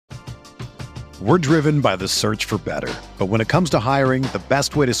We're driven by the search for better. But when it comes to hiring, the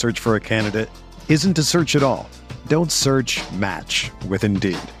best way to search for a candidate isn't to search at all. Don't search, match with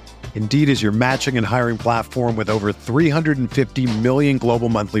Indeed. Indeed is your matching and hiring platform with over 350 million global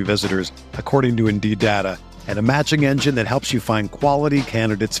monthly visitors, according to Indeed data, and a matching engine that helps you find quality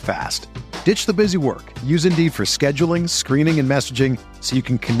candidates fast. Ditch the busy work. Use Indeed for scheduling, screening, and messaging so you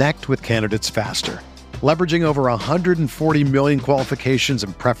can connect with candidates faster. Leveraging over 140 million qualifications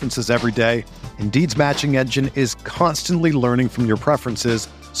and preferences every day, Indeed's matching engine is constantly learning from your preferences,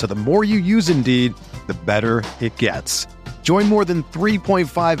 so the more you use Indeed, the better it gets. Join more than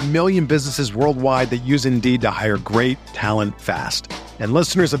 3.5 million businesses worldwide that use Indeed to hire great talent fast. And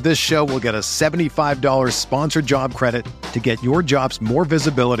listeners of this show will get a $75 sponsored job credit to get your jobs more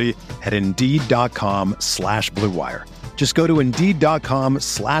visibility at Indeed.com/Blue Wire. Just go to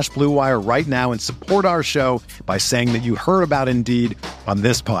Indeed.com/Blue Wire right now and support our show by saying that you heard about Indeed on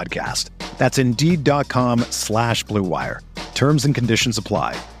this podcast. That's Indeed.com/Blue Wire. Terms and conditions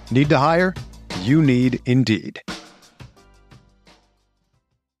apply. Need to hire? You need Indeed.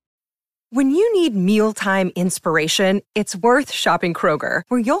 When you need mealtime inspiration, it's worth shopping Kroger,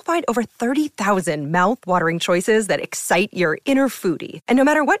 where you'll find over 30,000 mouth-watering choices that excite your inner foodie. And no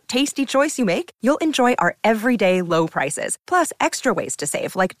matter what tasty choice you make, you'll enjoy our everyday low prices, plus extra ways to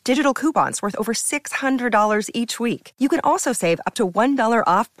save, like digital coupons worth over $600 each week. You can also save up to $1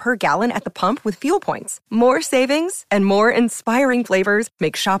 off per gallon at the pump with fuel points. More savings and more inspiring flavors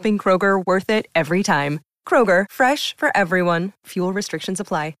make shopping Kroger worth it every time. Kroger, fresh for everyone. Fuel restrictions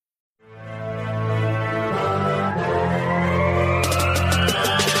apply.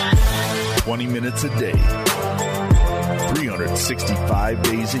 20 minutes a day, 365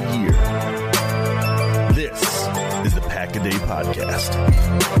 days a year. This is the Pack-A-Day Podcast.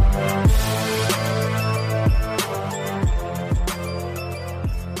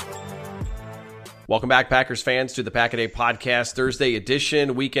 Welcome back, Packers fans, to the Pack-A-Day Podcast Thursday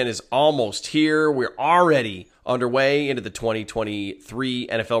edition. Weekend is almost here. We're already underway into the 2023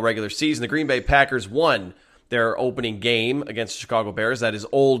 NFL regular season. The Green Bay Packers won their opening game against the Chicago Bears. That is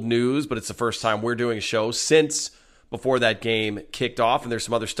old news, but it's the first time we're doing a show since before that game kicked off, and there's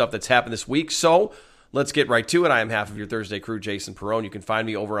some other stuff that's happened this week. So let's get right to it. I am half of your Thursday crew, Jason Perrone. You can find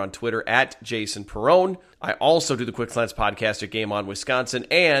me over on Twitter at Jason Perrone. I also do the Quick Slants podcast at Game On Wisconsin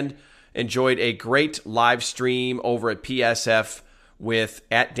and enjoyed a great live stream over at PSF with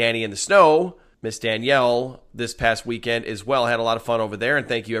at Danny in the Snow, Miss Danielle, this past weekend as well. Had a lot of fun over there, and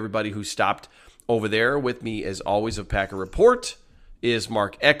thank you everybody who stopped over there. With me, as always, of Packer Report is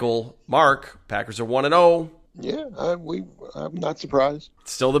Mark Eckel. Mark, Packers are 1-0. Yeah, I'm not surprised.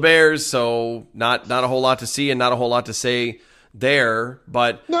 Still the Bears, so not a whole lot to see and not a whole lot to say there.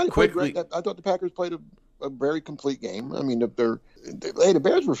 But no, quickly, I thought the Packers played a very complete game. I mean, the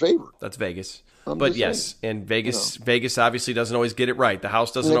Bears were favored. That's Vegas. But yes, and Vegas obviously doesn't always get it right. The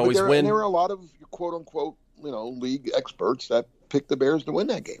house doesn't always win. And there were a lot of quote unquote, league experts that picked the Bears to win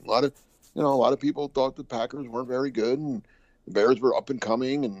that game. A lot of people thought the Packers weren't very good and the Bears were up and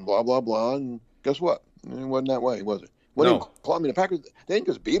coming and blah, blah, blah. And guess what? It wasn't that way, was it? No. The Packers, they didn't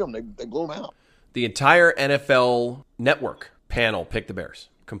just beat them, they blew them out. The entire NFL network panel picked the Bears.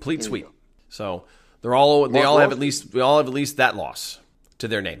 Complete sweep. So we all have at least that loss to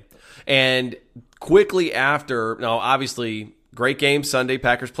their name. And quickly after, now obviously great game Sunday,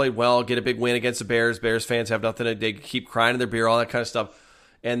 Packers played well, get a big win against the Bears. Bears fans have nothing to do, keep crying in their beer, all that kind of stuff.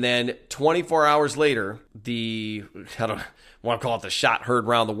 And then 24 hours later, I don't want to call it the shot heard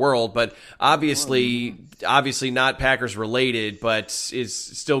around the world, but obviously not Packers related, but is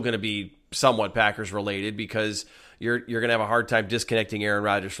still going to be somewhat Packers related because you're going to have a hard time disconnecting Aaron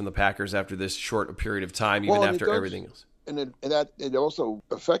Rodgers from the Packers after this short period of time, even after everything else. And it also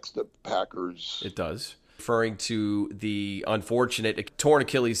affects the Packers. It does. Referring to the unfortunate torn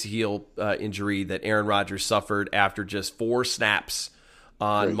Achilles heel injury that Aaron Rodgers suffered after just 4 snaps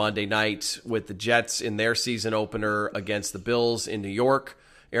on Monday night with the Jets in their season opener against the Bills in New York.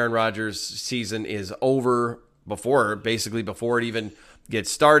 Aaron Rodgers' season is over before it even gets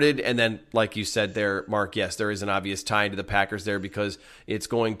started. And then, like you said there, Mark, yes, there is an obvious tie to the Packers there because it's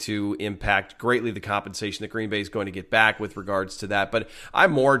going to impact greatly the compensation that Green Bay is going to get back with regards to that. But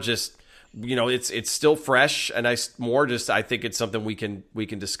I'm more just, it's still fresh, and I think it's something we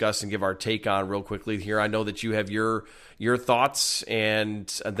can discuss and give our take on real quickly here. I know that you have your thoughts, and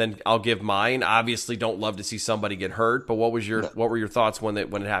then I'll give mine. Obviously, don't love to see somebody get hurt, but what were your thoughts when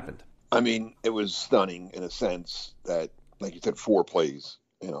it happened? I mean, it was stunning in a sense that, like you said, 4 plays.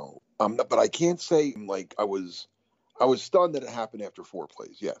 But I can't say like I was stunned that it happened after 4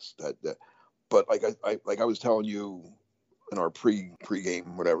 plays. Yes, that. But like I was telling you in our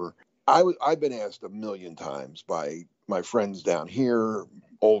pre-game whatever. I've been asked a million times by my friends down here,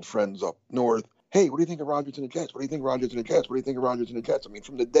 old friends up north. Hey, what do you think of Rodgers and the Jets? What do you think of Rodgers and the Jets? What do you think of Rodgers and the Jets? I mean,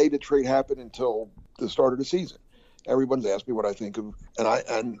 from the day the trade happened until the start of the season, everyone's asked me what I think of,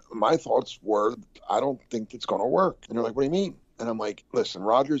 and my thoughts were, I don't think it's going to work. And they're like, what do you mean? And I'm like, listen,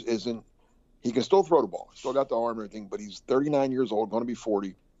 Rodgers isn't. He can still throw the ball, still got the arm and everything, but he's 39 years old, going to be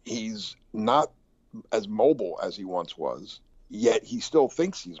 40. He's not as mobile as he once was, yet he still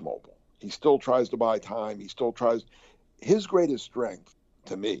thinks he's mobile. He still tries to buy time. He still tries. His greatest strength,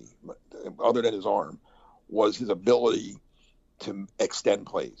 to me, other than his arm, was his ability to extend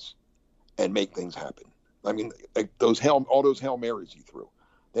plays and make things happen. I mean, like all those Hail Marys he threw,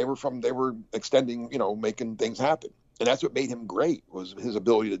 they were extending, making things happen. And that's what made him great, was his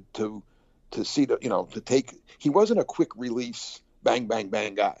ability to see to take. He wasn't a quick release, bang, bang,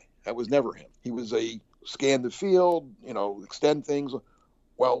 bang guy. That was never him. He was a scan the field, extend things.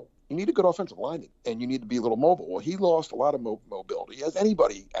 Well, you need a good offensive lineman, and you need to be a little mobile. Well, he lost a lot of mobility, as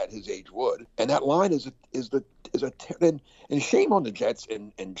anybody at his age would. And that line is and shame on the Jets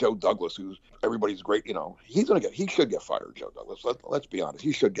and Joe Douglas, who's everybody's great. He should get fired, Joe Douglas. Let's be honest.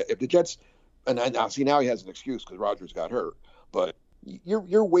 He should get, if the Jets. And now he has an excuse because Rodgers got hurt. But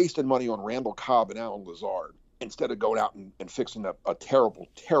you're wasting money on Randall Cobb and Alan Lazard instead of going out and fixing a terrible,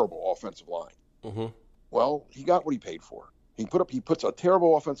 terrible offensive line. Mm-hmm. Well, he got what he paid for. He puts a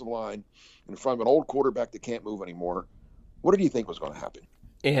terrible offensive line in front of an old quarterback that can't move anymore. What did you think was going to happen?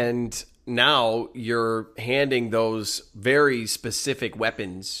 And now you're handing those very specific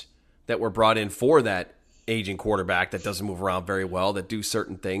weapons that were brought in for that aging quarterback that doesn't move around very well, that do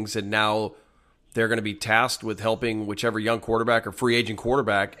certain things, and now they're going to be tasked with helping whichever young quarterback or free agent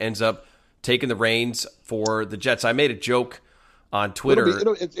quarterback ends up taking the reins for the Jets. I made a joke on Twitter.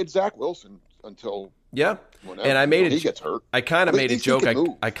 It's Zach Wilson until whenever, and I made he gets hurt. I kind of made a joke.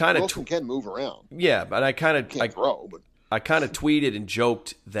 Wilson can move around. Yeah, but I kind of throw. But I kind of tweeted and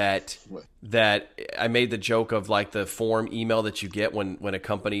joked that I made the joke of like the form email that you get when a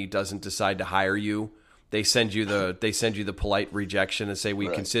company doesn't decide to hire you. They send you the polite rejection and say, we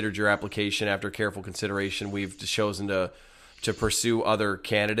considered your application after careful consideration. We've chosen to pursue other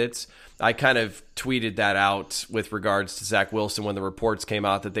candidates. I kind of tweeted that out with regards to Zach Wilson when the reports came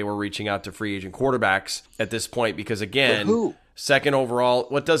out that they were reaching out to free agent quarterbacks at this point, because again, second overall,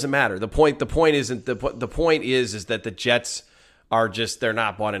 what doesn't matter. The point is that the Jets are they're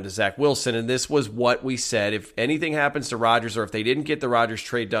not bought into Zach Wilson. And this was what we said. If anything happens to Rodgers, or if they didn't get the Rodgers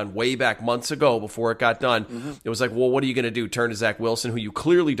trade done way back months ago before it got done, it was like, well, what are you going to do? Turn to Zach Wilson, who you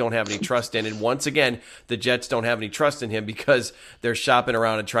clearly don't have any trust in. And once again, the Jets don't have any trust in him because they're shopping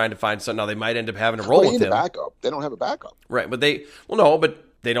around and trying to find something. Now, they might end up having to roll with him. They don't have a backup. Right. But they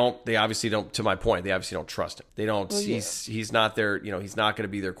obviously don't, to my point, they obviously don't trust him. They don't, he's not their, he's not going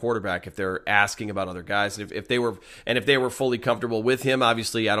to be their quarterback if they're asking about other guys. And if they were fully comfortable with him,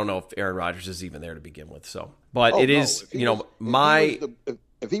 obviously, I don't know if Aaron Rodgers is even there to begin with. So, but if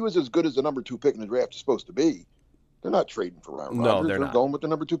he was as good as the number 2 pick in the draft is supposed to be, they're not trading for Aaron Rodgers. They're not going with the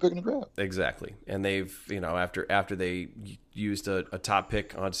number 2 pick in the draft. Exactly. And they've, after they used a top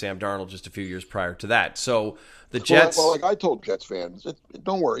pick on Sam Darnold just a few years prior to that. So the Jets. Well, like I told Jets fans,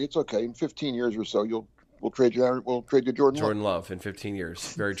 don't worry, it's okay. In 15 years or so, we'll trade you Jordan Love in 15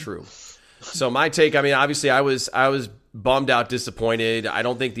 years. Very true. So my take, obviously I was bummed out, disappointed. I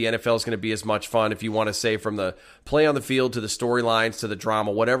don't think the NFL is going to be as much fun, if you want to say, from the play on the field to the storylines to the drama,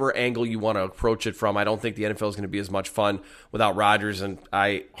 whatever angle you want to approach it from. I don't think the NFL is going to be as much fun without Rodgers, and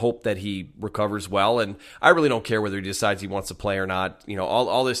I hope that he recovers well. And I really don't care whether he decides he wants to play or not,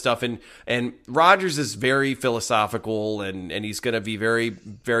 all this stuff. And Rodgers is very philosophical, and he's going to be very,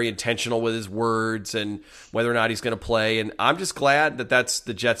 very intentional with his words and whether or not he's going to play. And I'm just glad that's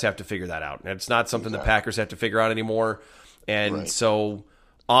the Jets have to figure that out. And it's not something the Packers have to figure out anymore. And so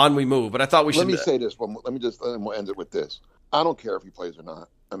on we move. But I thought we should. Let me say this. We'll end it with this. I don't care if he plays or not.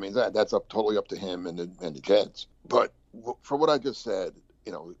 That's totally up to him and the Jets. But for what I just said,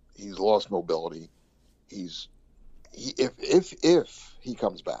 he's lost mobility. If he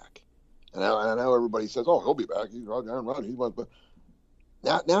comes back, and I know everybody says, "Oh, he'll be back." He's Aaron Rodgers. But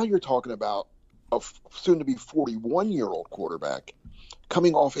now you're talking about a soon-to-be 41-year-old quarterback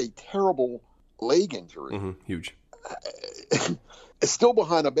coming off a terrible leg injury. Mm-hmm. Huge. It's still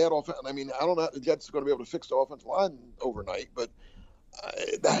behind a bad offense. I don't know if the Jets are going to be able to fix the offensive line overnight, but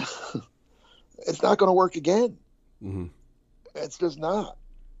it's not going to work again. Mm-hmm. It's just not.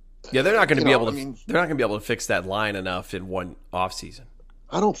 Yeah, they're not going to be able to. They're not going to be able to fix that line enough in one offseason.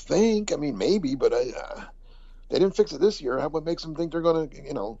 I don't think. Maybe, but they didn't fix it this year. What makes them think they're going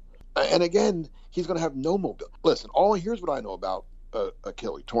to? And again, he's going to have no mobility. Listen, here's what I know about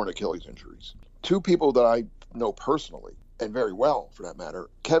torn Achilles injuries. Two people that I know personally, and very well for that matter,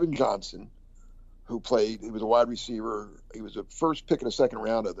 Kevin Johnson, who he was a wide receiver. He was the first pick in the second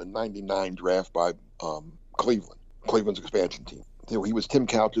round of the 99 draft by Cleveland's expansion team. He was Tim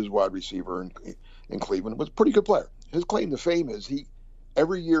Couch's wide receiver in Cleveland. Was a pretty good player. His claim to fame is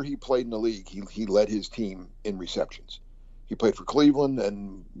every year he played in the league, he led his team in receptions. He played for Cleveland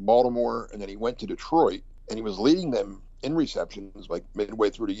and Baltimore, and then he went to Detroit, and he was leading them in receptions like midway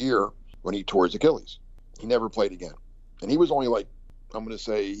through the year when he tore his Achilles. He never played again. And he was only I'm going to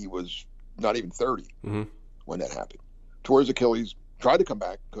say he was not even 30 when that happened. Tore his Achilles, tried to come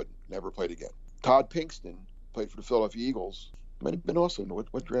back, couldn't, never played again. Todd Pinkston played for the Philadelphia Eagles. Might have been also,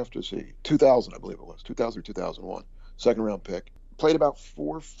 what draft was he? 2000, I believe it was. 2000 or 2001. Second round pick. Played about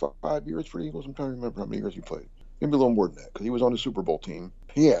 4 or 5 years for the Eagles. I'm trying to remember how many years he played. Maybe a little more than that because he was on the Super Bowl team.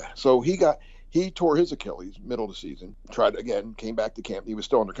 Yeah, so he tore his Achilles middle of the season. Tried again, came back to camp. He was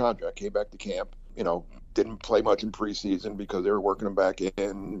still under contract. Came back to camp. Didn't play much in preseason because they were working him back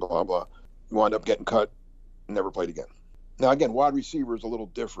in. Blah blah. Wound up getting cut. Never played again. Now again, wide receiver is a little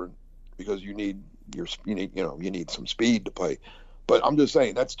different because you need some speed to play. But I'm just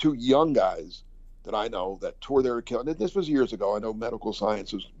saying that's two young guys that I know that tore their Achilles. This was years ago. I know medical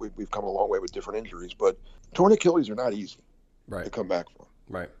sciences, we've come a long way with different injuries, but torn Achilles are not easy to come back from.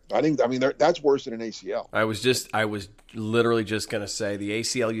 Right. I mean, that's worse than an ACL. I was literally just going to say the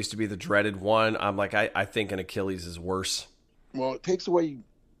ACL used to be the dreaded one. I'm like, I think an Achilles is worse. Well, it takes away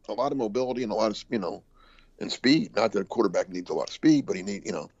a lot of mobility and a lot of, and speed. Not that a quarterback needs a lot of speed, but he needs,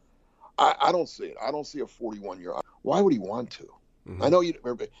 I don't see it. I don't see a 41-year-old. Why would he want to? Mm-hmm. I know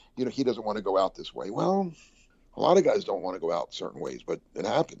he doesn't want to go out this way. Well, a lot of guys don't want to go out certain ways, but it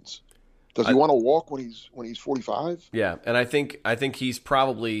happens. Does he want to walk when he's 45? Yeah, and I think he's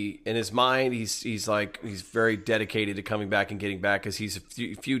probably in his mind he's very dedicated to coming back and getting back because he's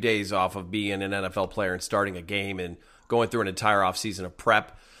a few days off of being an NFL player and starting a game and going through an entire offseason of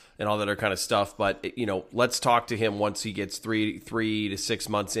prep and all that other kind of stuff. But let's talk to him once he gets 3 to 6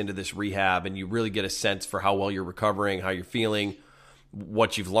 months into this rehab and you really get a sense for how well you're recovering, how you're feeling,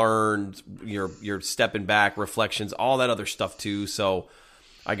 what you've learned, your stepping back, reflections, all that other stuff too. So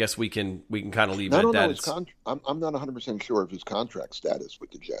I guess we can kind of leave it at that. I'm not 100% sure of his contract status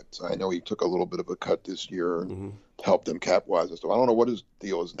with the Jets. I know he took a little bit of a cut this year and helped them cap-wise and stuff. I don't know what his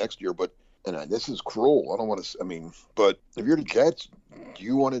deal is next year, but this is cruel. I don't want to. But if you're the Jets, do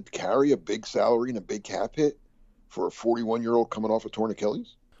you want to carry a big salary and a big cap hit for a 41-year-old coming off a torn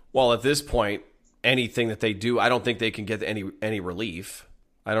Achilles? Well, at this point, anything that they do, I don't think they can get any relief.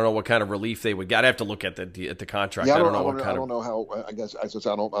 I don't know what kind of relief they would get. I have to look at the contract. Yeah, I don't know how. I guess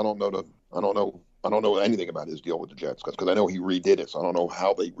I don't know anything about his deal with the Jets because I know he redid it. So I don't know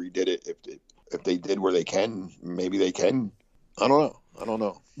how they redid it. If they did where they can, maybe they can. I don't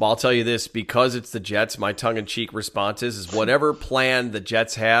know. Well, I'll tell you this: because it's the Jets, my tongue-in-cheek response is whatever plan the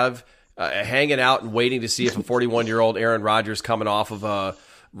Jets have, hanging out and waiting to see if a 41-year-old Aaron Rodgers coming off of a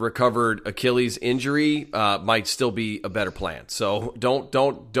recovered Achilles injury might still be a better plan. So don't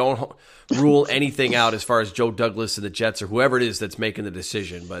rule anything out as far as Joe Douglas and the Jets or whoever it is that's making the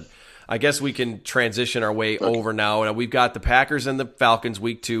decision. But I guess we can transition our way over now. And we've got the Packers and the Falcons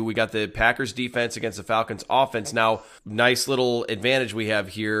week 2. We got the Packers defense against the Falcons offense. Now, nice little advantage we have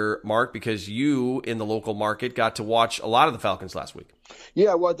here, Mark, because you in the local market got to watch a lot of the Falcons last week.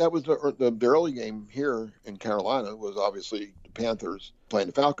 Yeah, well, that was the early game here in Carolina was obviously the Panthers playing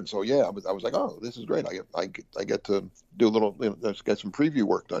the Falcons. So yeah, I was like, oh, this is great. I get to do a little, let's get some preview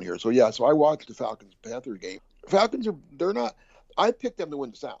work done here. So yeah, so I watched the Falcons-Panthers game. Falcons they're not. I picked them to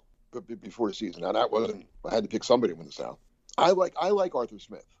win the South, but before the season. Now that wasn't. I had to pick somebody to win the South. I like Arthur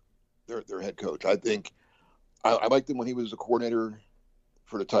Smith, their head coach. I think I liked him when he was the coordinator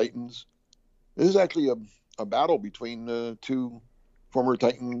for the Titans. This is actually a battle between two former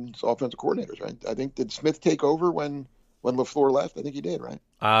Titans offensive coordinators, right? I think, did Smith take over when LaFleur left? I think he did, right?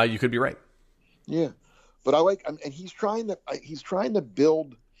 You could be right. Yeah, but I like, and he's trying to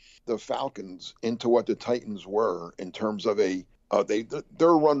build the Falcons into what the Titans were in terms of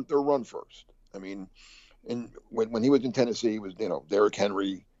their run first. I mean, and when he was in Tennessee, he was Derrick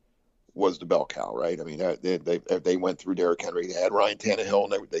Henry was the bell cow, right? I mean, they went through Derrick Henry. They had Ryan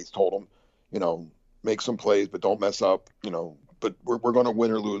Tannehill, and they told him, make some plays, but don't mess up, But we're going to win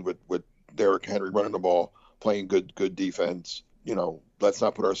or lose with Derrick Henry running the ball, playing good defense. Let's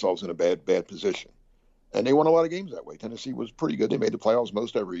not put ourselves in a bad position. And they won a lot of games that way. Tennessee was pretty good. They made the playoffs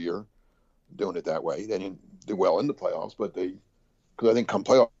most every year doing it that way. They didn't do well in the playoffs, because I think come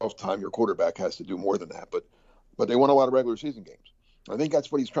playoff time, your quarterback has to do more than that. But they won a lot of regular season games. I think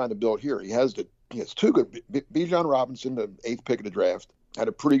that's what he's trying to build here. He has two good. Bijan Robinson, the 8th pick of the draft, had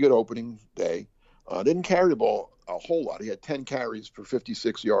a pretty good opening day. Didn't carry the ball a whole lot. He had 10 carries for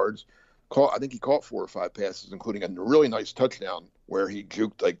 56 yards. I think he caught 4 or 5 passes, including a really nice touchdown where he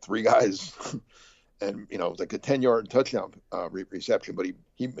juked like 3 guys, and it was like a 10-yard touchdown reception. But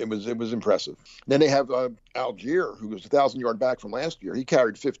it was impressive. Then they have Algier, who was a 1,000-yard back from last year. He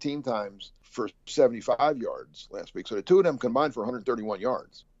carried 15 times for 75 yards last week. So the two of them combined for 131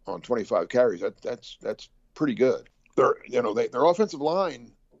 yards on 25 carries. That's pretty good. Their offensive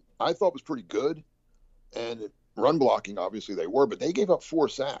line, I thought, was pretty good, and run blocking, obviously they were, but they gave up 4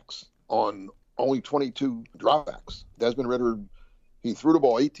 sacks on only 22 dropbacks. Desmond Ridder, he threw the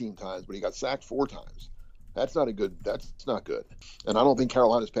ball 18 times, but he got sacked 4 times. That's not good. And I don't think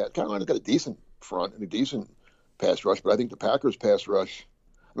Carolina's got a decent front and a decent pass rush, but I think the Packers pass rush,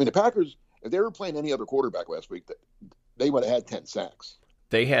 the Packers, if they were playing any other quarterback last week, they would have had 10 sacks.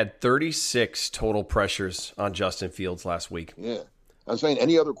 They had 36 total pressures on Justin Fields last week. Yeah. I'm saying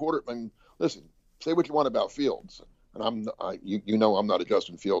any other listen, say what you want about Fields, and I'm not a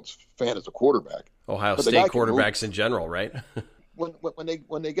Justin Fields fan as a quarterback. Ohio State quarterbacks in general, right? when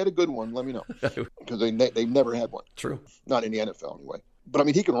they get a good one, let me know, because they've never had one. True. Not in the NFL anyway. But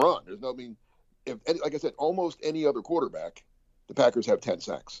he can run. Like I said, almost any other quarterback, the Packers have 10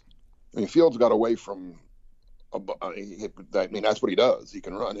 sacks. Fields got away from. That's what he does. He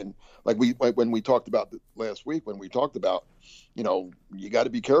can run, and when we talked about last week, you got to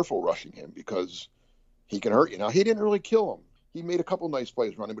be careful rushing him because he can hurt you. Now he didn't really kill him. He made a couple nice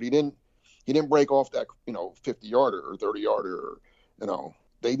plays running, but he didn't break off that 50-yarder or 30-yarder.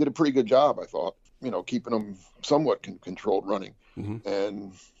 They did a pretty good job, I thought. Keeping him somewhat controlled running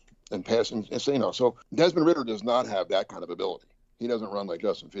and passing. So Desmond Ridder does not have that kind of ability. He doesn't run like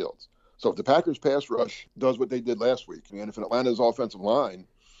Justin Fields. So if the Packers pass rush does what they did last week, and if Atlanta's offensive line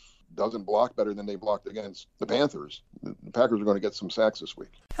doesn't block better than they blocked against the Panthers, the Packers are going to get some sacks this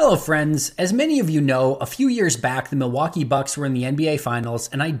week. Hello, friends. As many of you know, a few years back, the Milwaukee Bucks were in the NBA Finals,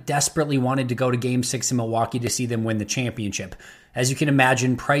 and I desperately wanted to go to Game 6 in Milwaukee to see them win the championship. As you can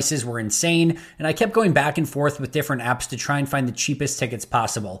imagine, prices were insane, and I kept going back and forth with different apps to try and find the cheapest tickets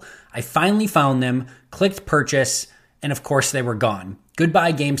possible. I finally found them, clicked purchase, and of course they were gone.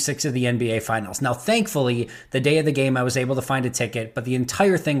 Goodbye Game 6 of the NBA Finals. Now, thankfully, the day of the game I was able to find a ticket, but the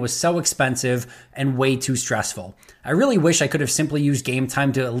entire thing was so expensive and way too stressful. I really wish I could have simply used Game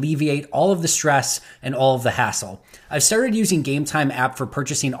Time to alleviate all of the stress and all of the hassle. I've started using Game Time app for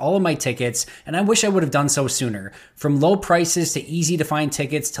purchasing all of my tickets, and I wish I would have done so sooner. From low prices to easy to find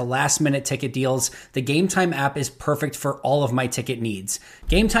tickets to last minute ticket deals, the Game Time app is perfect for all of my ticket needs.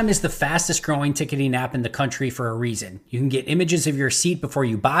 Game Time is the fastest growing ticketing app in the country for a reason. You can get images of your seat before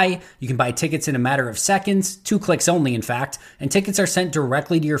you buy, you can buy tickets in a matter of seconds, 2 clicks only in fact, and tickets are sent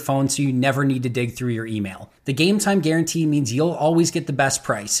directly to your phone so you never need to dig through your email. The Game Time guarantee means you'll always get the best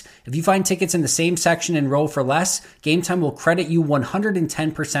price. If you find tickets in the same section and row for less, Game Time will credit you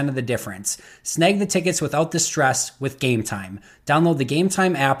 110% of the difference. Snag the tickets without the stress with Game Time. Download the Game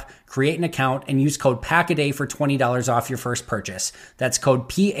Time app, create an account, and use code PACKADAY for $20 off your first purchase. That's code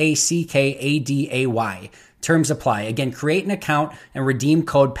PACKADAY. Terms apply. Again, create an account and redeem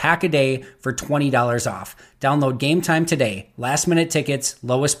code PACKADAY for $20 off. Download Game Time today. Last minute tickets,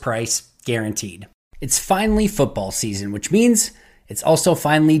 lowest price, guaranteed. It's finally football season, which means it's also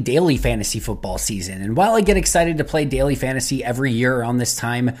finally daily fantasy football season. And while I get excited to play daily fantasy every year around this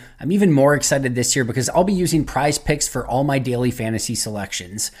time, I'm even more excited this year because I'll be using Prize Picks for all my daily fantasy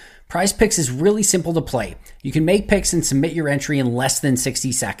selections. Prize Picks is really simple to play. You can make picks and submit your entry in less than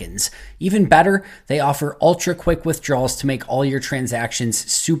 60 seconds. Even better, they offer ultra quick withdrawals to make all your transactions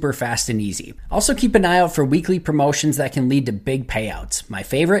super fast and easy. Also keep an eye out for weekly promotions that can lead to big payouts. My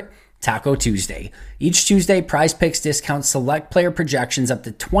favorite? Taco Tuesday. Each Tuesday, Prize Picks discounts select player projections up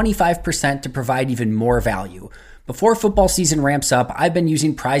to 25% to provide even more value. Before football season ramps up, I've been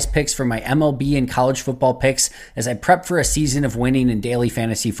using Prize Picks for my MLB and college football picks as I prep for a season of winning in daily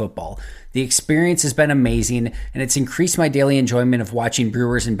fantasy football. The experience has been amazing, and it's increased my daily enjoyment of watching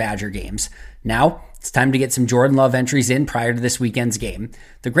Brewers and Badger games. Now, it's time to get some Jordan Love entries in prior to this weekend's game.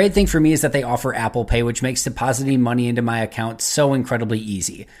 The great thing for me is that they offer Apple Pay, which makes depositing money into my account so incredibly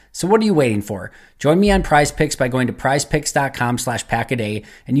easy. So what are you waiting for? Join me on Prize Picks by going to prizepicks.com/packaday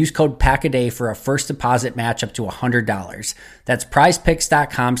and use code PACKADAY for a first deposit match up to $100. That's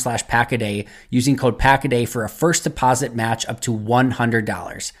prizepicks.com/packaday using code PACKADAY for a first deposit match up to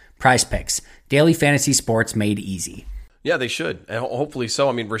 $100. Prize Picks, daily fantasy sports made easy. Yeah, they should. And hopefully so.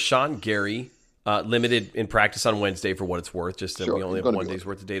 I mean, Rashawn Gary, limited in practice on Wednesday for what it's worth. Just we only have 1 day's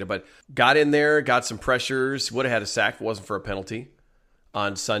worth of data. But got in there, got some pressures. Would have had a sack if it wasn't for a penalty.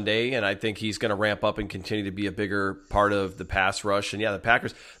 on Sunday, and I think he's going to ramp up and continue to be a bigger part of the pass rush. And yeah, the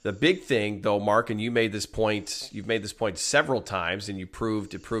Packers, the big thing though, Mark, and you've made this point several times, and it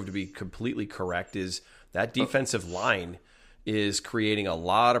proved to be completely correct, is that defensive line is creating a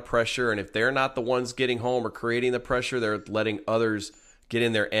lot of pressure, and if they're not the ones getting home or creating the pressure, they're letting others get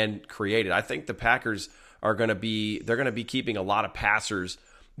in there and create it. I think the Packers are going to be keeping a lot of passers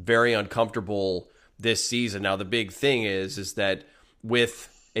very uncomfortable this season. Now, the big thing is that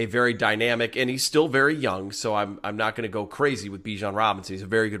with a very dynamic, and he's still very young, so I'm not going to go crazy with Bijan Robinson. He's a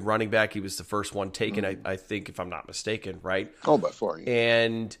very good running back. He was the first one taken, I think, if I'm not mistaken, right? Oh, by far. Yeah.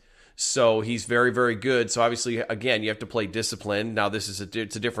 And so he's very, very good. So obviously, again, you have to play discipline. Now, it's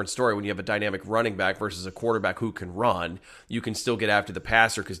a different story when you have a dynamic running back versus a quarterback who can run. You can still get after the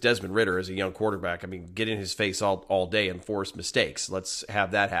passer because Desmond Ridder is a young quarterback. I mean, get in his face all day and force mistakes. Let's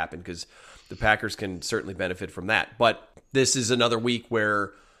have that happen because the Packers can certainly benefit from that. But this is another week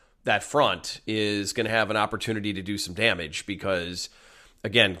where that front is going to have an opportunity to do some damage because,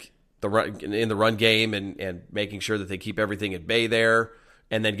 again, in the run game and making sure that they keep everything at bay there,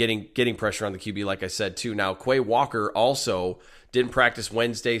 and then getting pressure on the QB, like I said, too. Now, Quay Walker also didn't practice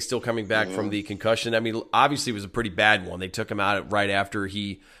Wednesday, still coming back from the concussion. I mean, obviously it was a pretty bad one. They took him out right after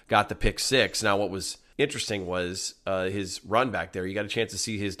he got the pick six. Now, what was interesting was his run back there. You got a chance to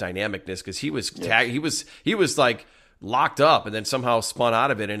see his dynamicness because he was like locked up and then somehow spun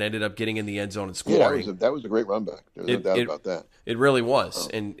out of it and ended up getting in the end zone and scoring. Yeah, that was a great run back. There's no doubt about that. It really was.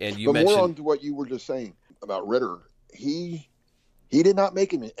 And you but mentioned more on to what you were just saying about Ridder. He did not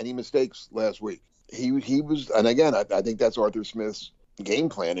make any mistakes last week. He was, and again, I think that's Arthur Smith's game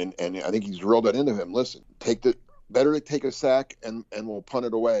plan, and I think he's drilled that into him. Listen, better to take a sack and we'll punt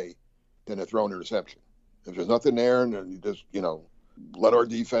it away than to throw an interception. If there's nothing there, and you just let our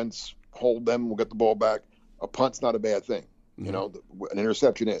defense hold them, we'll get the ball back. A punt's not a bad thing, an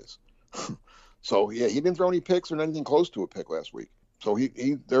interception is. So yeah, he didn't throw any picks or anything close to a pick last week. So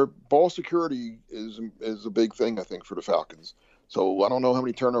their ball security is a big thing, I think, for the Falcons. So I don't know how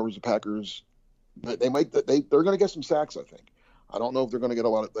many turnovers the Packers. They're going to get some sacks, I think. I don't know if they're going to get a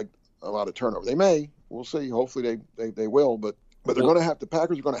lot of turnover. They may. We'll see. Hopefully they will. But they're going to have the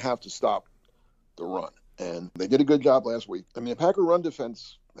Packers are going to have to stop the run, and they did a good job last week. I mean, the Packer run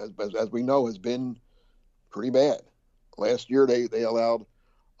defense, as we know, has been pretty bad. Last year they allowed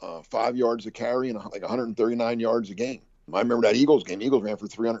 5 yards a carry and like 139 yards a game. I remember that Eagles game. Eagles ran for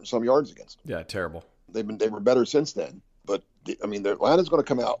 300 and some yards against them. Yeah, terrible. They were better since then. But I mean, Atlanta's going to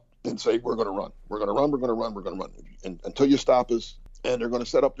come out and say, we're going to run. We're going to run. We're going to run. We're going to run. And until you stop us, and they're going to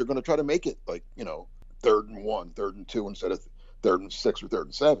set up, they're going to try to make it like, 3rd and 1, 3rd and 2 instead of 3rd and 6 or 3rd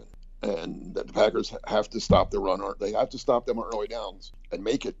and 7. And the Packers have to stop the run. They have to stop them on early downs and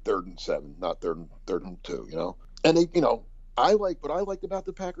make it 3rd and 7, not 3rd and 2, And what I liked about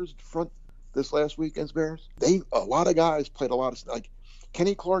the Packers front this last week against Bears, a lot of guys played a lot of, like,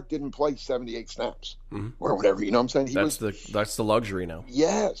 Kenny Clark didn't play 78 snaps or whatever. You know what I'm saying? That's the luxury now.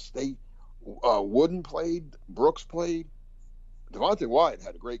 Yes. Wooden played. Brooks played. Devontae Wyatt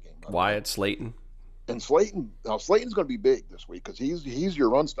had a great game. Wyatt, Slayton. And Slayton's going to be big this week because he's your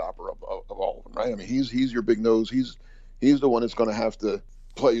run stopper of all of them, right? I mean, he's your big nose. He's the one that's going to have to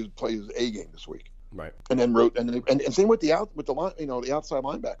play his A game this week. Right. And then and same with the outside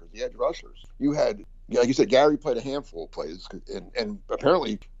linebackers, the edge rushers. You had, like you said, Gary played a handful of plays, and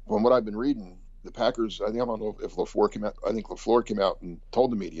apparently, from what I've been reading, the Packers. I don't know if LaFleur came out. I think LaFleur came out and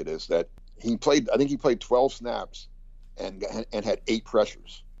told the media this, that he played 12 snaps and had 8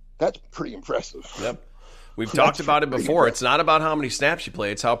 pressures. That's pretty impressive. Yep. We've talked about it before. It's not about how many snaps you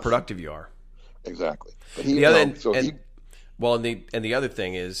play; it's how productive you are. Exactly. But the other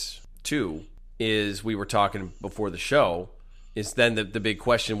thing is too. Is we were talking before the show, is then the big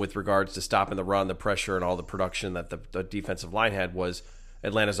question with regards to stopping the run, the pressure, and all the production that the defensive line had was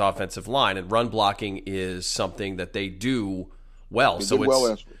Atlanta's offensive line. And run blocking is something that they do well.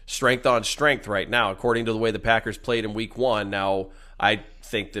 So it's strength on strength right now, according to the way the Packers played in week 1. Now, I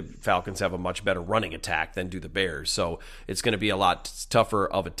think the Falcons have a much better running attack than do the Bears. So it's going to be a lot tougher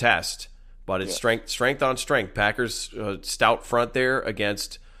of a test. But it's strength on strength. Packers stout front there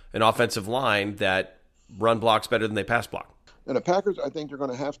against an offensive line that run blocks better than they pass block. And the Packers, I think they're going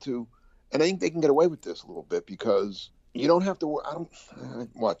to have to, and I think they can get away with this a little bit because you don't have to. I'll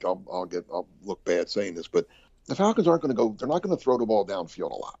look bad saying this, but the Falcons aren't going to go. They're not going to throw the ball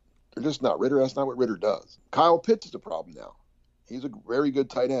downfield a lot. They're just not. That's not what Ridder does. Kyle Pitts is a problem now. He's a very good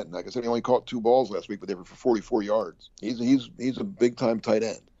tight end. Like I said, he only caught 2 balls last week, but they were for 44 yards. He's a big time tight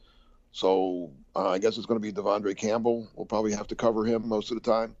end. So I guess it's going to be Devondre Campbell. We'll probably have to cover him most of the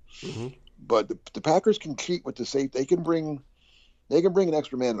time. Mm-hmm. But the Packers can cheat with the safety. They can bring, they can bring an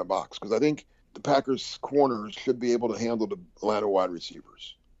extra man in the box, because I think the Packers corners should be able to handle the Atlanta wide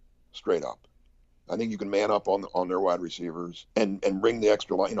receivers straight up. I think you can man up on their wide receivers and bring the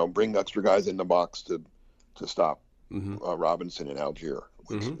extra line, bring extra guys in the box to stop Robinson and Algier.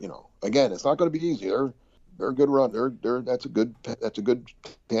 Which, again, it's not going to be easy. They're a good run. That's a good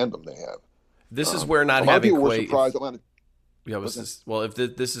tandem they have. This is where not having Quay. Yeah, this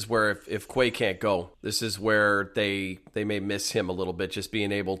is where if Quay can't go, this is where they may miss him a little bit, just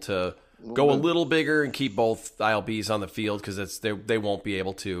being able to go a little bigger and keep both ILBs on the field, because they won't be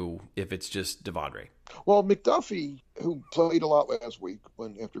able to if it's just Devondre. Well, McDuffie, who played a lot last week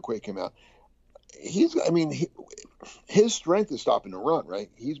after Quay came out, his strength is stopping the run, right?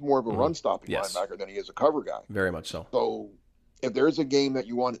 He's more of a run-stopping linebacker than he is a cover guy. Very much so. So if there is a game that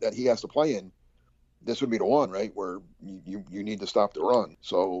that he has to play in, this would be the one, right, where you need to stop the run.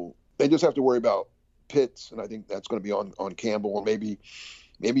 So they just have to worry about Pitts, and I think that's going to be on Campbell, and maybe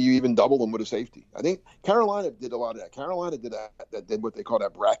you even double them with a safety. I think Carolina did a lot of that. Carolina did what they call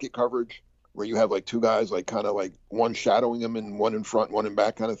that bracket coverage, where you have like two guys, like kind of like one shadowing them and one in front, one in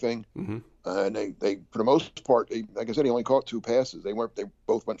back kind of thing. Mm-hmm. And they, for the most part, like I said, he only caught 2 passes. They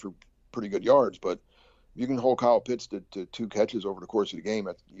both went for pretty good yards, but if you can hold Kyle Pitts to 2 catches over the course of the game,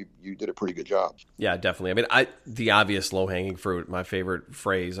 you did a pretty good job. Yeah, definitely. I mean, the obvious low-hanging fruit, my favorite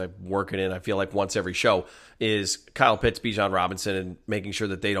phrase, I work it in, I feel like once every show, is Kyle Pitts, Bijan Robinson, and making sure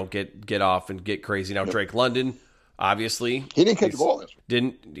that they don't get off and get crazy. Now, Drake London, obviously. He didn't catch the ball this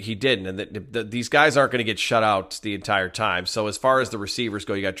week. He didn't. And these guys aren't going to get shut out the entire time. So as far as the receivers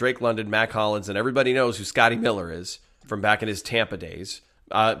go, you got Drake London, Mac Hollins, and everybody knows who Scotty Miller is from back in his Tampa days.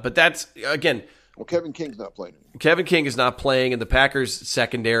 But that's, again... Well, Kevin King's not playing anymore. Kevin King is not playing, and the Packers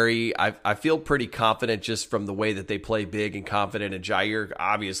secondary, I feel pretty confident just from the way that they play big and confident. And Jair,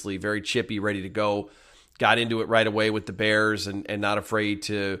 obviously, very chippy, ready to go. Got into it right away with the Bears and not afraid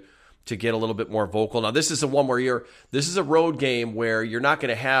to get a little bit more vocal. Now, this is a road game where you're not going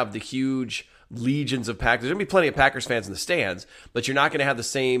to have the huge legions of Packers. There's going to be plenty of Packers fans in the stands, but you're not going to have the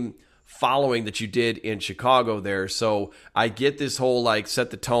same following that you did in Chicago there. So I get this whole, like,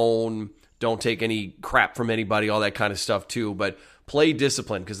 set the tone, don't take any crap from anybody, all that kind of stuff too. But play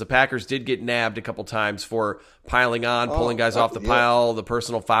discipline, because the Packers did get nabbed a couple times for piling on, pulling guys off the pile, the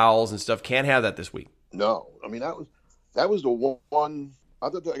personal fouls and stuff. Can't have that this week. No, I mean that was the one. I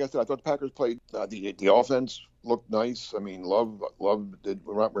thought the Packers played the offense looked nice. I mean, Love did.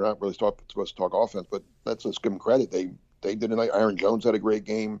 We're not really supposed to talk offense, but let's just give them credit. They did a night. Aaron Jones had a great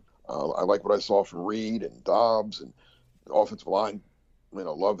game. I like what I saw from Reed and Dobbs and the offensive line.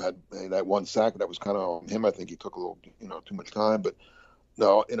 Love had that one sack, but that was kind of on him. I think he took a little, too much time. But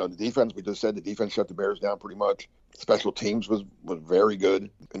no, the defense, we just said the defense shut the Bears down pretty much. Special teams was very good,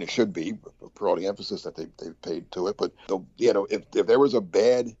 and it should be for all the emphasis that they paid to it. But if there was a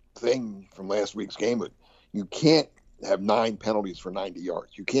bad thing from last week's game, you can't have 9 penalties for 90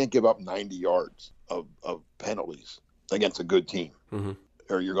 yards. You can't give up 90 yards of penalties against a good team,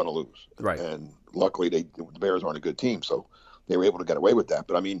 or you're going to lose. Right. And luckily, the Bears aren't a good team, so they were able to get away with that.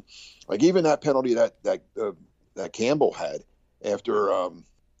 But I mean, like even that penalty that Campbell had after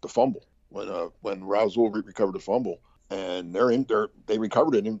the fumble, when Rasul recovered the fumble, and they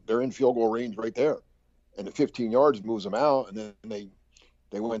recovered it, and they're in field goal range right there, and the 15 yards moves them out, and then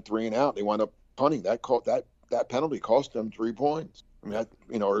they went 3 and out. They wound up punting. That penalty cost them 3 points. I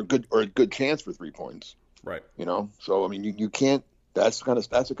mean, or a good chance for 3 points. Right. So I mean, you can't. That's the kind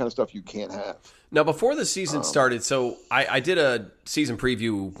of stuff you can't have. Now, before the season started, so I did a season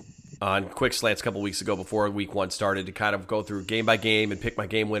preview on Quick Slants a couple weeks ago before week 1 started to kind of go through game by game and pick my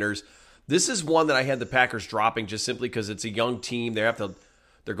game winners. This is one that I had the Packers dropping just simply because it's a young team. They're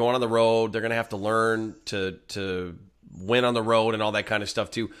going on the road. They're going to have to learn to win on the road and all that kind of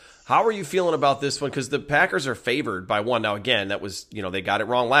stuff too. How are you feeling about this one? Because the Packers are favored by 1. Now, again, that was, they got it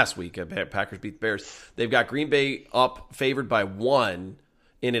wrong last week. Packers beat the Bears. They've got Green Bay up favored by 1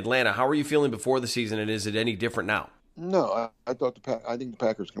 in Atlanta. How are you feeling before the season, and is it any different now? No, I think the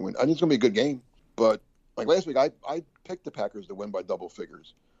Packers can win. I think it's going to be a good game. But like last week, I picked the Packers to win by double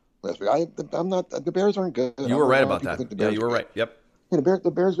figures. Last week, I'm not. The Bears aren't good. You were right about that. Yeah, you were right. Yep. Yeah,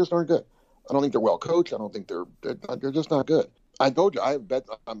 the Bears just aren't good. I don't think they're well coached. I don't think they're just not good. I told you I have bet.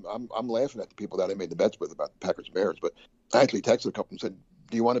 I'm laughing at the people that I made the bets with about the Packers and Bears, but I actually texted a couple and said,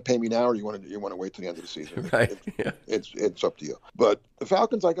 "Do you want to pay me now, or do you want to wait till the end of the season?" Right. It's up to you. But the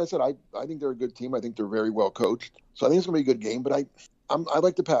Falcons, like I said, I think they're a good team. I think they're very well coached. So I think it's going to be a good game. But I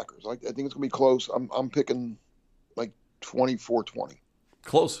like the Packers. I think it's going to be close. I'm picking like 24-20.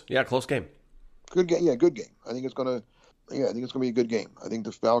 Close. Yeah, close game. Good game. Yeah, good game. I think it's going to be a good game. I think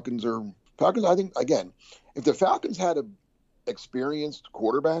the Falcons. I think, again, if the Falcons had experienced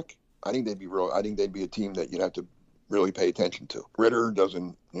quarterback, I think they'd be a team that you'd have to really pay attention to. Ritter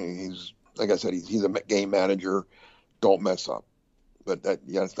doesn't. He's like I said. He's a game manager. Don't mess up. But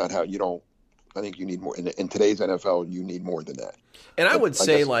that's not how you don't. I think you need more in today's NFL. You need more than that. And I would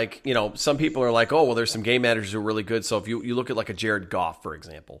say, some people are like, oh, well, there's some game managers who are really good. So if you look at like a Jared Goff, for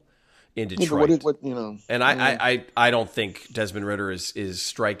example, in Detroit, and I don't think Desmond Ritter is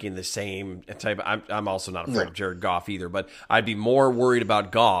striking the same type. I'm also not afraid of Jared Goff either, but I'd be more worried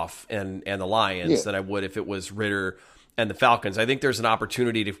about Goff and the Lions than I would if it was Ritter and the Falcons. I think there's an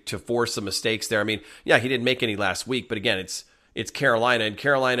opportunity to force some mistakes there. I mean, he didn't make any last week, but again, it's Carolina, and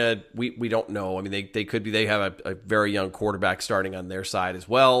Carolina, we don't know. I mean, they have a very young quarterback starting on their side as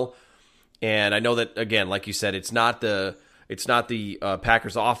well. And I know that, again, like you said, it's not the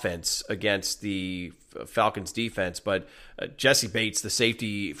Packers offense against the Falcons defense, but Jesse Bates, the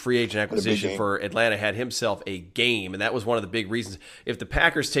safety free agent acquisition for Atlanta, had himself a game, and that was one of the big reasons. If the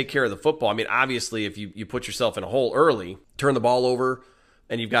Packers take care of the football, I mean, obviously, if you put yourself in a hole early, turn the ball over,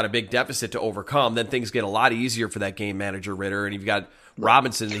 and you've got a big deficit to overcome, then things get a lot easier for that game manager, Ritter, and you've got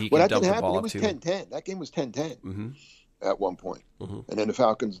Robinson that he can dump the ball up to. It was 10-10. That game was 10-10 at one point. And then the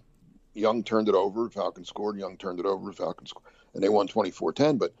Falcons, Young turned it over. Falcons scored. Young turned it over. Falcons scored. And they won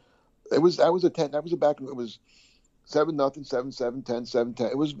 24-10. But it was 7-0, 7-7, 10-7, 10.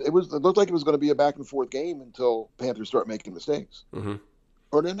 It looked like it was going to be a back and forth game until Panthers start making mistakes. And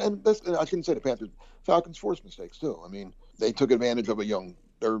I shouldn't say the Panthers. Falcons forced mistakes too. I mean, they took advantage of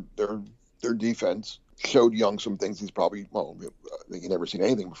their defense. Showed Young some things he's probably he never seen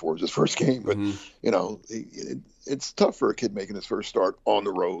anything before. It was his first game, but it's tough for a kid making his first start on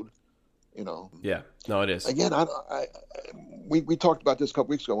the road. Yeah, no, it is. Again, we talked about this a couple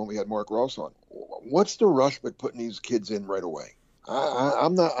weeks ago when we had Mark Ross on. What's the rush with putting these kids in right away?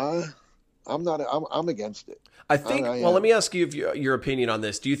 I'm against it. I think. Let me ask you your opinion on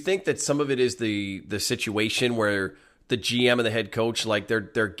this. Do you think that some of it is the situation where the GM and the head coach, like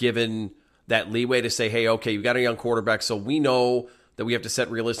they're given that leeway to say, hey, okay, you got a young quarterback, so we know that we have to set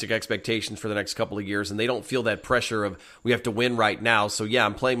realistic expectations for the next couple of years, and they don't feel that pressure of we have to win right now. So yeah,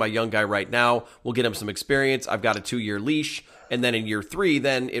 I'm playing my young guy right now. We'll get him some experience. I've got a 2-year leash, and then in year 3,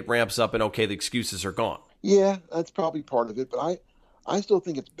 then it ramps up, and okay, the excuses are gone. Yeah, that's probably part of it, but I still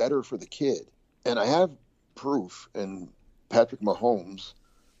think it's better for the kid, and I have proof in Patrick Mahomes,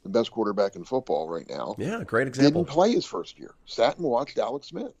 the best quarterback in football right now. Yeah, great example. Didn't play his first year. Sat and watched Alex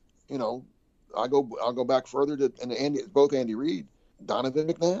Smith. I'll go back further to both Andy Reid, Donovan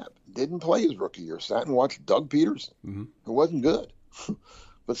McNabb didn't play his rookie year. Sat and watched Doug Peterson, who wasn't good,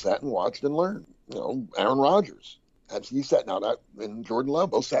 but sat and watched and learned. Aaron Rodgers, he sat now that and Jordan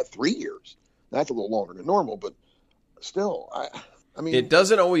Love both sat 3 years. That's a little longer than normal, but still, I mean, it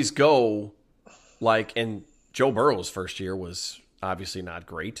doesn't always go like. And Joe Burrow's first year was obviously not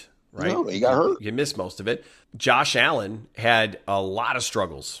great, right? No, he got hurt. You missed most of it. Josh Allen had a lot of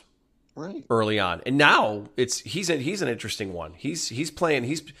struggles. Right. Early on, and now he's an interesting one. He's playing.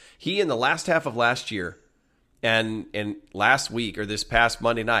 He in the last half of last year, and last week or this past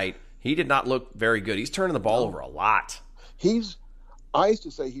Monday night, he did not look very good. He's turning the ball over a lot. I used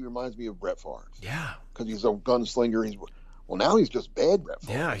to say he reminds me of Brett Favre. Yeah, because he's a gunslinger. Now he's just bad Brett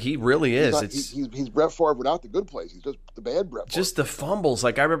Favre. Yeah, he really is. He's Brett Favre without the good plays. He's just the bad Brett Favre. Just the fumbles.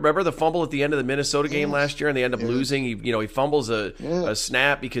 Like I remember the fumble at the end of the Minnesota game last year, and they end up losing. He fumbles a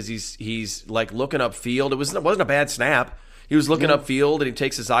snap because he's like looking upfield. It wasn't a bad snap. He was looking upfield, and he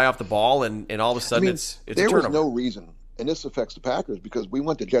takes his eye off the ball, and all of a sudden it's a turnover. There was no reason, and this affects the Packers because we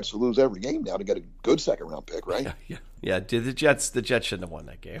want the Jets to lose every game now to get a good second round pick, right? Yeah. The Jets shouldn't have won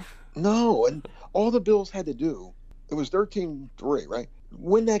that game. No, and all the Bills had to do. It was 13-3, right?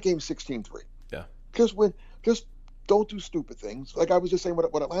 Win that game 16-3. Yeah. Just win. Just don't do stupid things. Like I was just saying what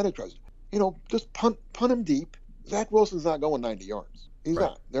Atlanta tries to do. Just punt him deep. Zach Wilson's not going 90 yards. He's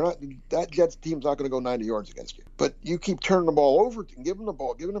not. They're not. That Jets team's not going to go 90 yards against you. But you keep turning the ball over and giving them the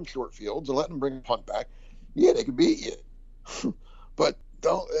ball, giving them short fields and letting them bring a punt back. Yeah, they could beat you. But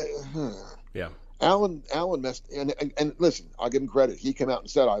don't. Yeah. Allen messed. And listen, I'll give him credit. He came out and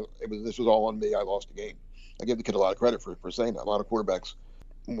said, this was all on me. I lost the game. I give the kid a lot of credit for saying that. A lot of quarterbacks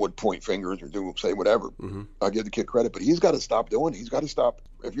would point fingers or say whatever. I give the kid credit, but he's got to stop doing it. He's got to stop.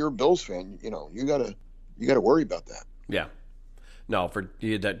 If you're a Bills fan, you got to worry about that. Yeah, no,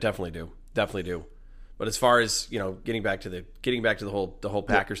 you definitely do. But as far as getting back to the whole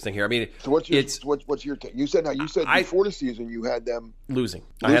Packers thing here, I mean, so what's your take? You said before the season you had them losing.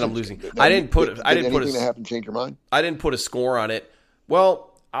 I had them losing. Did anything that happened change your mind? I didn't put a score on it.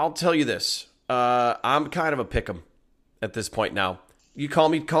 Well, I'll tell you this. I'm kind of a pick'em at this point now. You call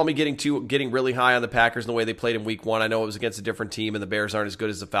me getting really high on the Packers and the way they played in week 1. I know it was against a different team and the Bears aren't as good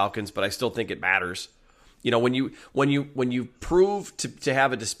as the Falcons, but I still think it matters. When you prove to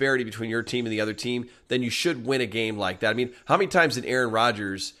have a disparity between your team and the other team, then you should win a game like that. I mean, how many times did Aaron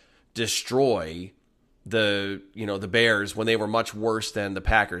Rodgers destroy the Bears when they were much worse than the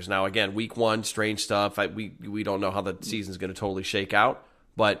Packers? Now, again, week 1, strange stuff. We don't know how the season's going to totally shake out,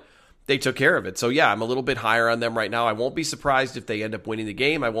 but they took care of it. So, yeah, I'm a little bit higher on them right now. I won't be surprised if they end up winning the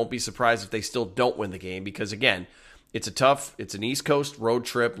game. I won't be surprised if they still don't win the game because, again, it's an East Coast road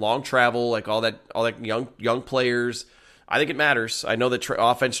trip, long travel, like all that young players. I think it matters. I know that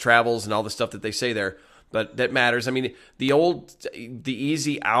offense travels and all the stuff that they say there, but that matters. I mean, the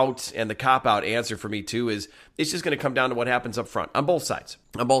easy out and the cop out answer for me too is it's just going to come down to what happens up front on both sides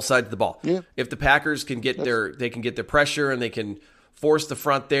of the ball. Yeah. If the Packers can get their pressure and they can force the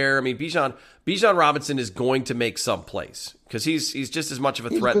front there. I mean, Bijan Robinson is going to make some plays because he's just as much of a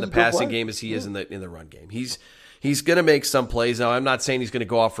threat in the passing game as he is in the run game. He's going to make some plays. Now, I'm not saying he's going to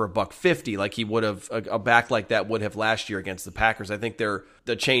go off for $150 like he would have, a back like that would have last year against the Packers. I think they're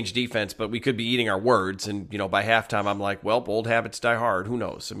the changed defense, but we could be eating our words. And, by halftime, I'm like, well, old habits die hard. Who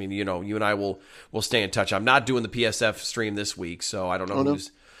knows? I mean, you and I will stay in touch. I'm not doing the PSF stream this week, so I don't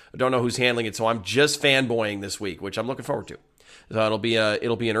know who's handling it. So I'm just fanboying this week, which I'm looking forward to. So it'll be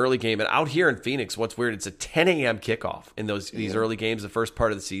an early game. And out here in Phoenix, what's weird, it's a 10 a.m. kickoff in these early games, the first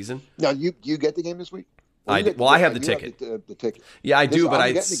part of the season. Now, you get the game this week? I have the ticket. The ticket. Yeah, I do, but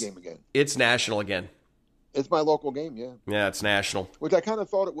I'm getting the game again. It's national again. It's my local game, yeah. Yeah, it's national. Which I kind of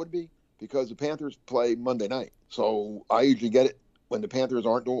thought it would be because the Panthers play Monday night. So I usually get it when the Panthers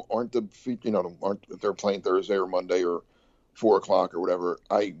if they're playing Thursday or Monday or 4 o'clock or whatever.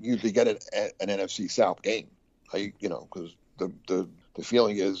 I usually get it at an NFC South game. Because the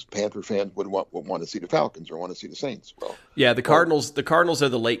feeling is Panther fans would want to see the Falcons or want to see the Saints. Well, yeah, the Cardinals are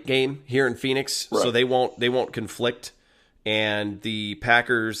the late game here in Phoenix, right. So they won't conflict, and the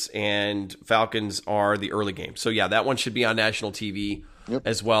Packers and Falcons are the early game. So yeah, that one should be on national TV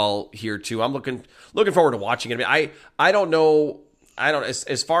as well here too. I'm looking forward to watching it. I mean, I don't know.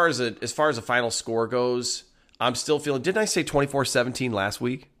 As far as a final score goes, I'm still feeling. Didn't I say 24-17 last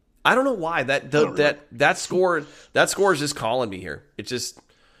week? I don't know why that score is just calling me here. It just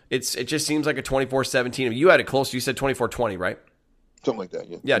seems like a 24-17. I mean, you had it close. You said 24-20, right? Something like that.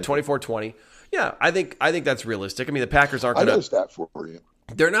 Yeah. Yeah, 24-20. Yeah, I think that's realistic. I mean, the Packers aren't going to. I got a stat for you.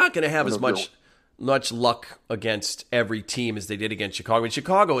 They're not going to have as much luck against every team as they did against Chicago. I mean,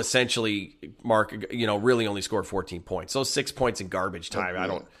 Chicago essentially, Mark, really only scored 14 points. So 6 points in garbage time.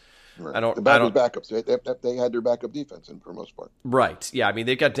 Yeah. The backups. They had their backup defense in for the most part. Right. Yeah. I mean,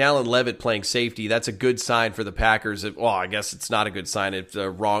 they've got Dallin Levitt playing safety. That's a good sign for the Packers. Well, I guess it's not a good sign if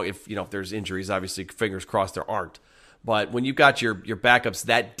there's injuries. Obviously, fingers crossed there aren't. But when you've got your backups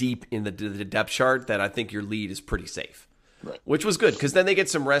that deep in the depth chart, that I think your lead is pretty safe. Right. Which was good because then they get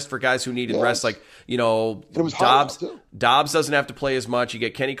some rest for guys who needed rest. Like Dobbs doesn't have to play as much. You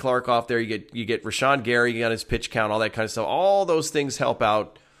get Kenny Clark off there. You get Rashawn Gary on his pitch count. All that kind of stuff. All those things help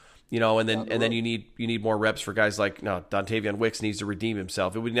out. And then you need more reps for guys like Dontavian Wicks needs to redeem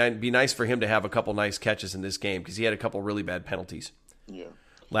himself. It would be nice for him to have a couple nice catches in this game because he had a couple really bad penalties. Yeah.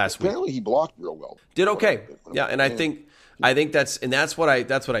 Last week. Apparently he blocked real well. Did okay. Yeah, and I think that's what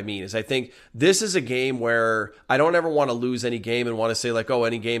I mean is I think this is a game where I don't ever want to lose any game and want to say like, oh,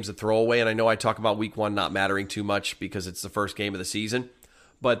 any game's a throwaway. And I know I talk about week 1 not mattering too much because it's the first game of the season.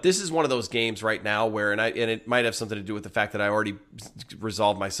 But this is one of those games right now where, and it might have something to do with the fact that I already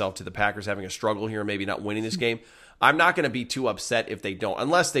resolved myself to the Packers having a struggle here, maybe not winning this game. I'm not going to be too upset if they don't,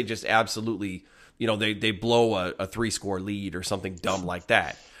 unless they just absolutely, they blow a 3-score lead or something dumb like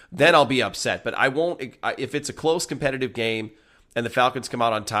that. Then I'll be upset. But I won't. If it's a close competitive game and the Falcons come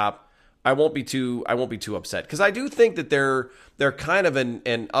out on top, I won't be too upset because I do think that they're kind of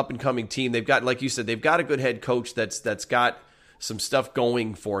an up and coming team. They've got, like you said, they've got a good head coach that's got some stuff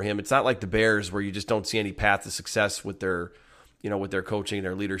going for him. It's not like the Bears where you just don't see any path to success with their coaching,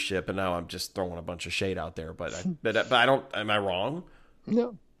 their leadership. And now I'm just throwing a bunch of shade out there, but I don't. Am I wrong?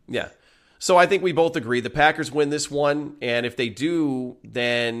 No. Yeah. So I think we both agree the Packers win this one, and if they do,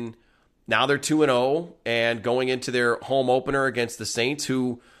 then now they're 2-0 and going into their home opener against the Saints,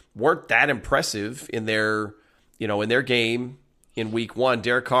 who weren't that impressive in their game in week 1.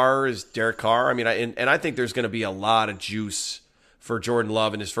 Derek Carr is Derek Carr. I mean, I think there's going to be a lot of juice for Jordan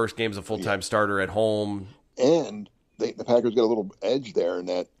Love in his first game as a full-time starter at home. And the Packers got a little edge there in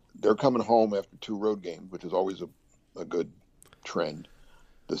that they're coming home after 2 road games, which is always a good trend.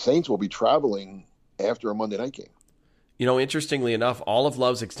 The Saints will be traveling after a Monday night game. Interestingly enough, all of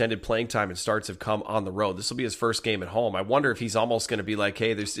Love's extended playing time and starts have come on the road. This will be his first game at home. I wonder if he's almost going to be like,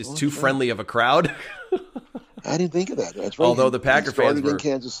 hey, it's too friendly of a crowd. I didn't think of that. That's right. Although the Packer fans were in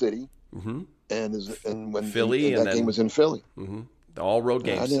Kansas City, and when Philly, that game was in Philly. All road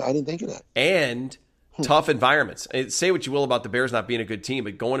games. I didn't think of that. And tough environments. Say what you will about the Bears not being a good team,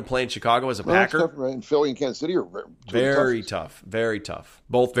 but going and playing Chicago as a Packer, tough, right? And Philly and Kansas City are very tough. Very tough.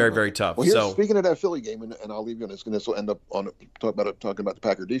 Both very, very tough. Well, speaking of that Philly game, and I'll leave you on this, and this will end up talking about the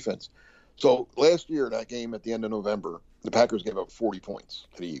Packer defense. So last year, that game at the end of November, the Packers gave up 40 points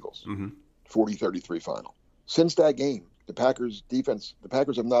to the Eagles, 40-33 final. Since that game, the Packers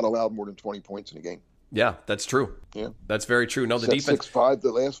have not allowed more than 20 points in a game. Yeah, that's true. Yeah, that's very true. No, the defense 6-5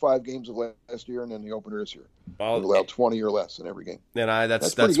 the last 5 games of last year, and then the opener this year. They've allowed 20 or less in every game. And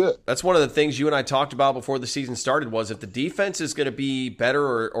that's pretty good. That's one of the things you and I talked about before the season started was if the defense is going to be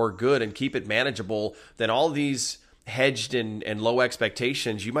better or good and keep it manageable, then all these hedged and low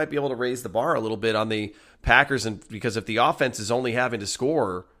expectations, you might be able to raise the bar a little bit on the Packers, and because if the offense is only having to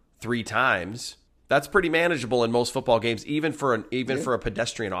score 3 times. That's pretty manageable in most football games, even for a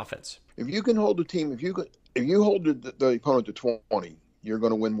pedestrian offense. If you can hold the team, if you hold the opponent to 20, you're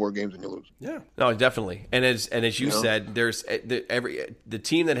going to win more games than you lose. Yeah, no, definitely. And as you said, there's the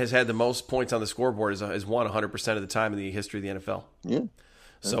team that has had the most points on the scoreboard has won 100% of the time in the history of the NFL. Yeah,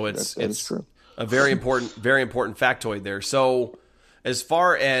 so it's true. A very important factoid there. So as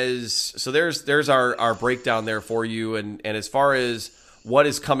far as there's our breakdown there for you, and as far as what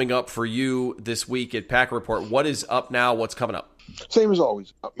is coming up for you this week at Packer Report? What is up now? What's coming up? Same as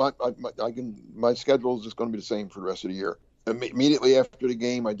always. My schedule is just going to be the same for the rest of the year. Immediately after the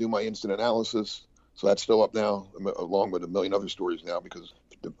game, I do my instant analysis. So that's still up now, along with a million other stories now, because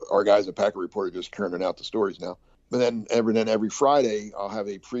our guys at Packer Report are just churning out the stories now. But then every Friday, I'll have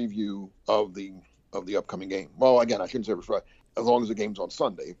a preview of the upcoming game. Well, again, I shouldn't say every Friday. As long as the game's on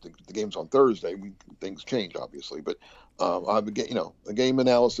Sunday. If the game's on Thursday, things change, obviously. But I'll have a game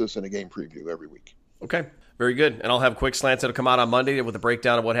analysis and a game preview every week. Okay, very good. And I'll have quick slants that'll come out on Monday with a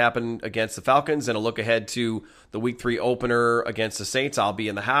breakdown of what happened against the Falcons and a look ahead to the Week 3 opener against the Saints. I'll be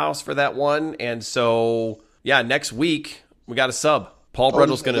in the house for that one. And so, next week we got a sub. Paul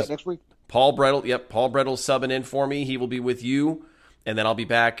Brettle's going to next week. Paul Brettle Brettle's subbing in for me. He will be with you. And then I'll be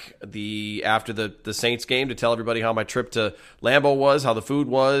back after the Saints game to tell everybody how my trip to Lambeau was, how the food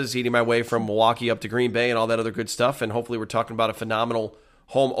was, eating my way from Milwaukee up to Green Bay and all that other good stuff. And hopefully we're talking about a phenomenal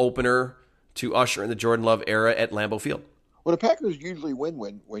home opener to usher in the Jordan Love era at Lambeau Field. Well, the Packers usually win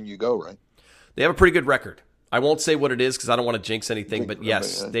when you go, right? They have a pretty good record. I won't say what it is because I don't want to jinx anything, but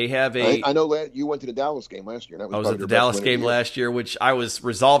yes, they have a... I know you went to the Dallas game last year. I was at the Dallas game last year, which I was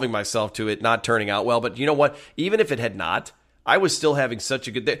resolving myself to it not turning out well. But you know what? Even if it had not... I was still having such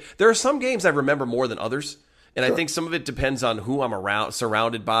a good... There are some games I remember more than others, and sure. I think some of it depends on who I'm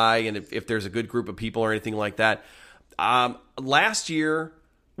surrounded by and if there's a good group of people or anything like that. Last year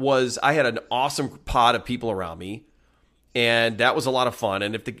I had an awesome pod of people around me, and that was a lot of fun.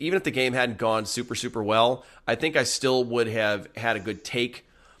 And even if the game hadn't gone super, super well, I think I still would have had a good take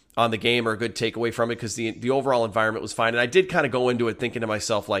on the game or a good takeaway from it because the overall environment was fine. And I did kind of go into it thinking to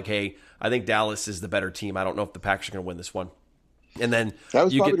myself, like, hey, I think Dallas is the better team. I don't know if the Packers are going to win this one. And then that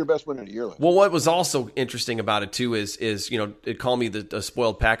was probably your best win in a year. Well, what was also interesting about it too is it called me the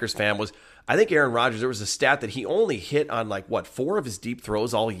spoiled Packers fan was I think Aaron Rodgers, there was a stat that he only hit on 4 of his deep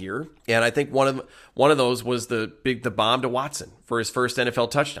throws all year, and I think one of those was the bomb to Watson for his first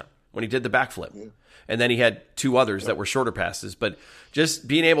NFL touchdown when he did the backflip. Yeah. And then he had 2 others that were shorter passes, but just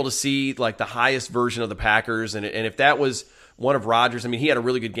being able to see the highest version of the Packers, and if that was one of Rodgers, I mean, he had a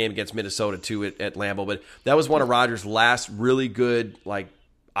really good game against Minnesota too at Lambeau, but that was one of Rodgers' last really good,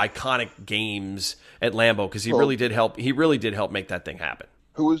 iconic games at Lambeau because he really did help make that thing happen.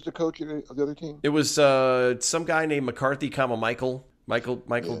 Who was the coach of the other team? It was some guy named McCarthy, Michael J.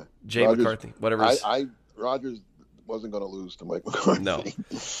 Rodgers, McCarthy, whatever. Rodgers wasn't going to lose to Mike McCarthy.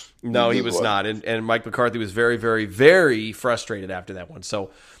 No, he was not, and Mike McCarthy was very, very, very frustrated after that one. So.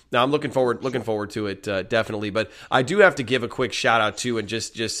 Now I'm looking forward to it definitely, but I do have to give a quick shout out too, and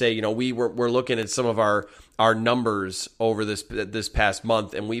just say we're looking at some of our numbers over this past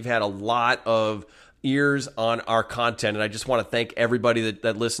month, and we've had a lot of ears on our content, and I just want to thank everybody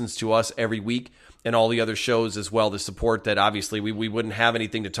that listens to us every week and all the other shows as well. The support that obviously we wouldn't have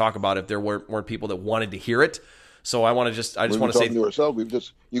anything to talk about if there weren't people that wanted to hear it. So I want to just want to say to ourselves,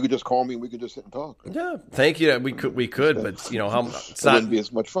 you could just call me and we could just sit and talk. Yeah, thank you. We could, but it's not wouldn't be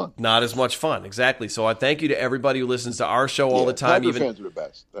as much fun. Not as much fun, exactly. So I thank you to everybody who listens to our show all the time. Packer fans are the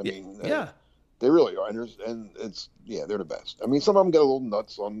best. I mean, They really are, and they're the best. I mean, some of them get a little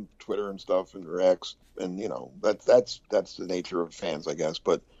nuts on Twitter and stuff and their X, and that's the nature of fans, I guess.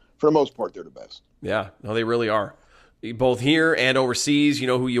 But for the most part, they're the best. Yeah, no, they really are. Both here and overseas, you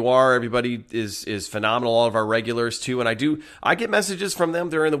know who you are. Everybody is phenomenal. All of our regulars too, and I get messages from them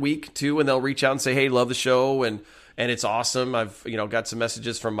during the week too, and they'll reach out and say, "Hey, love the show," and it's awesome. I've got some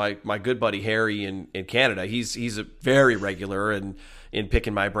messages from my good buddy Harry in Canada. He's a very regular and in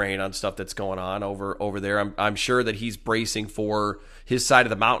picking my brain on stuff that's going on over there. I'm sure that he's bracing for his side of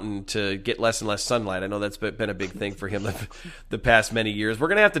the mountain to get less and less sunlight. I know that's been a big thing for him the past many years. We're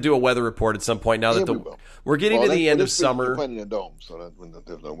going to have to do a weather report at some point now that we're getting to the end of summer. We're playing in a dome, so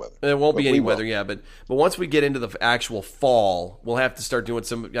there's no weather. There won't be any weather, yeah. But once we get into the actual fall, we'll have to start doing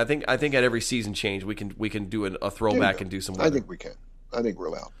some. I think at every season change we can do a throwback and do some weather. I think we can. I think we're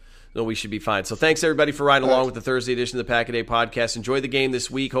allowed. No, we should be fine. So thanks, everybody, for riding along with the Thursday edition of the Pack-A-Day podcast. Enjoy the game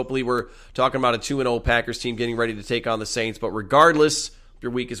this week. Hopefully we're talking about a 2-0 Packers team getting ready to take on the Saints. But regardless,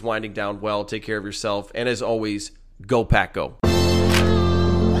 your week is winding down well. Take care of yourself. And as always, go Pack Go.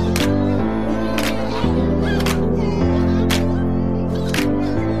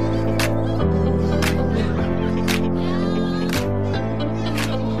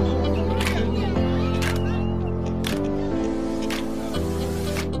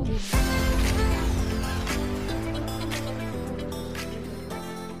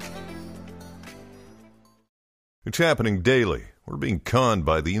 It's happening daily. We're being conned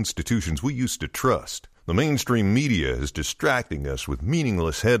by the institutions we used to trust. The mainstream media is distracting us with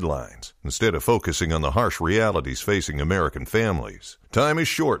meaningless headlines instead of focusing on the harsh realities facing American families. Time is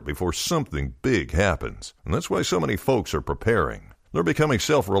short before something big happens, and that's why so many folks are preparing. They're becoming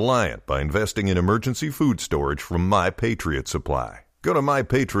self-reliant by investing in emergency food storage from My Patriot Supply. Go to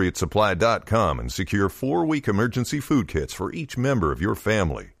MyPatriotSupply.com and secure 4-week emergency food kits for each member of your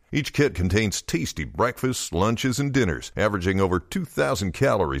family. Each kit contains tasty breakfasts, lunches, and dinners, averaging over 2,000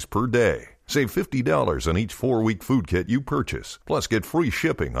 calories per day. Save $50 on each 4-week food kit you purchase. Plus, get free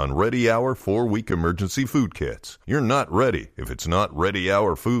shipping on Ready Hour 4-week emergency food kits. You're not ready if it's not Ready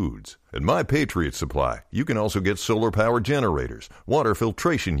Hour Foods. At My Patriot Supply, you can also get solar power generators, water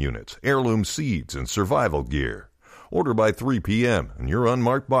filtration units, heirloom seeds, and survival gear. Order by 3 p.m. and your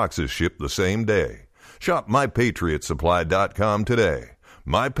unmarked boxes ship the same day. Shop MyPatriotSupply.com today.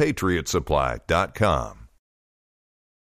 MyPatriotSupply.com.